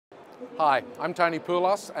Hi, I'm Tony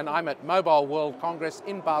Poulos and I'm at Mobile World Congress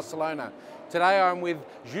in Barcelona. Today I'm with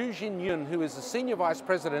Zhu Jinyun, who is the Senior Vice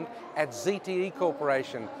President at ZTE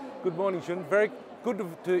Corporation. Good morning, Zhu. Very good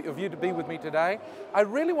of you to be with me today. I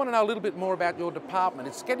really want to know a little bit more about your department.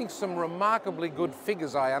 It's getting some remarkably good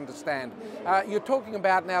figures, I understand. You're talking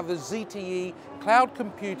about now the ZTE cloud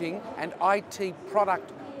computing and IT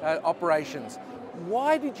product operations.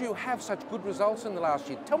 Why did you have such good results in the last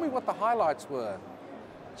year? Tell me what the highlights were.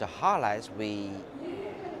 The highlights,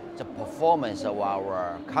 the performance of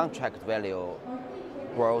our contract value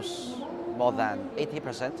grows more than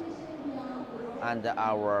 80%, and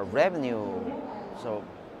our revenue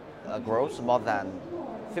grows more than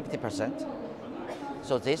 50%.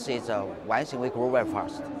 So this is one thing we grew very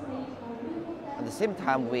fast. At the same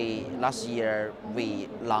time, last year we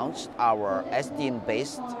launched our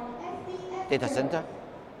SDN-based data center,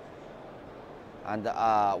 and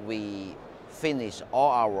we finished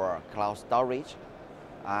all our cloud storage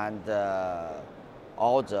and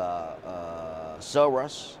all the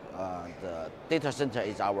servers. The data center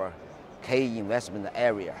is our key investment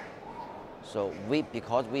area. So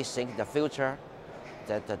because we think the future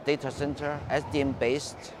that the data center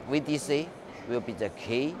SDN-based VDC will be the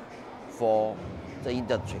key for the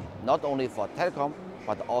industry, not only for telecom,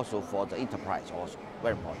 but also for the enterprise also,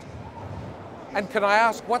 very important. And can I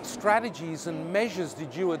ask, what strategies and measures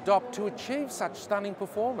did you adopt to achieve such stunning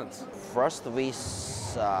performance? First, we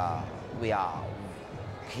are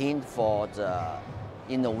keen for the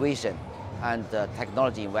innovation and the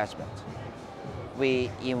technology investment. We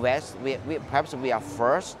invest, perhaps we are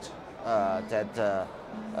first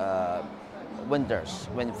vendors,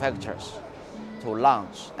 manufacturers to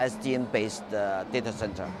launch SDN-based data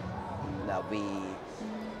center. Now we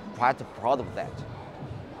quite proud of that.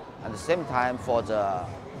 At the same time, for the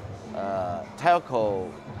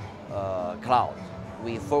telco cloud,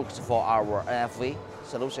 we focus for our NFV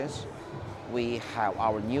solutions. We have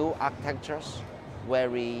our new architectures,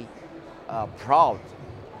 very proud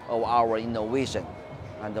of our innovation.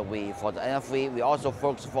 And for the NFV, we also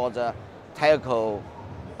focus for the telco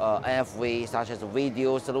NFV, such as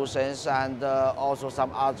video solutions and also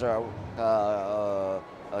some other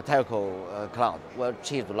telco cloud. We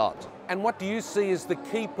achieved a lot. And what do you see as the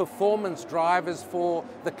key performance drivers for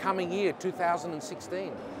the coming year,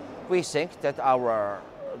 2016? We think that our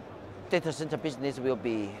data center business will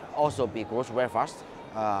also be growth very fast,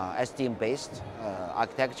 SDN-based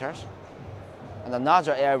architectures. And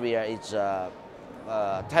another area is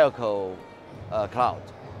telco cloud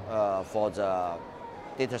for the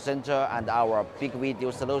data center and our big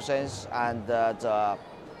video solutions and the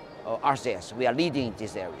RCS. We are leading in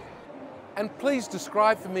this area. And please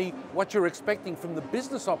describe for me what you're expecting from the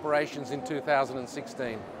business operations in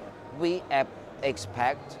 2016. We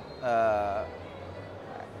expect at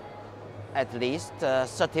least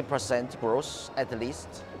 30% growth, at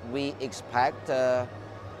least. We expect the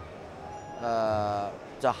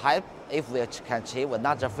hype, if we can achieve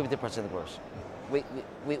another 50% growth.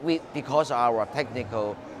 Because our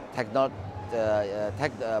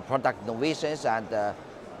product innovations and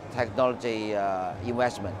technology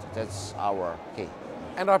investment, that's our key.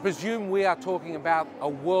 And I presume we are talking about a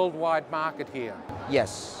worldwide market here.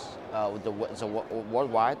 Yes,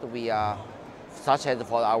 worldwide we are, such as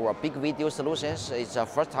for our big video solutions, it's the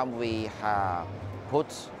first time we have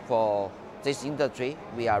put for this industry,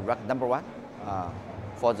 we are ranked #1.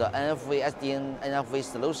 For the NFV, SDN NFV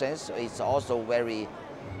solutions, it's also very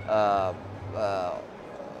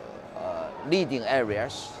leading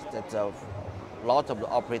areas that a lot of the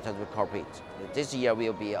operators will cooperate. This year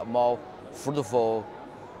will be a more fruitful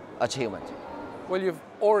achievement. Well, you've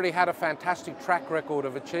already had a fantastic track record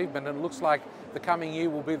of achievement, and it looks like the coming year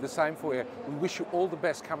will be the same for you. We wish you all the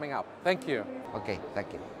best coming up. Thank you. Okay,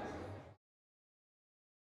 thank you.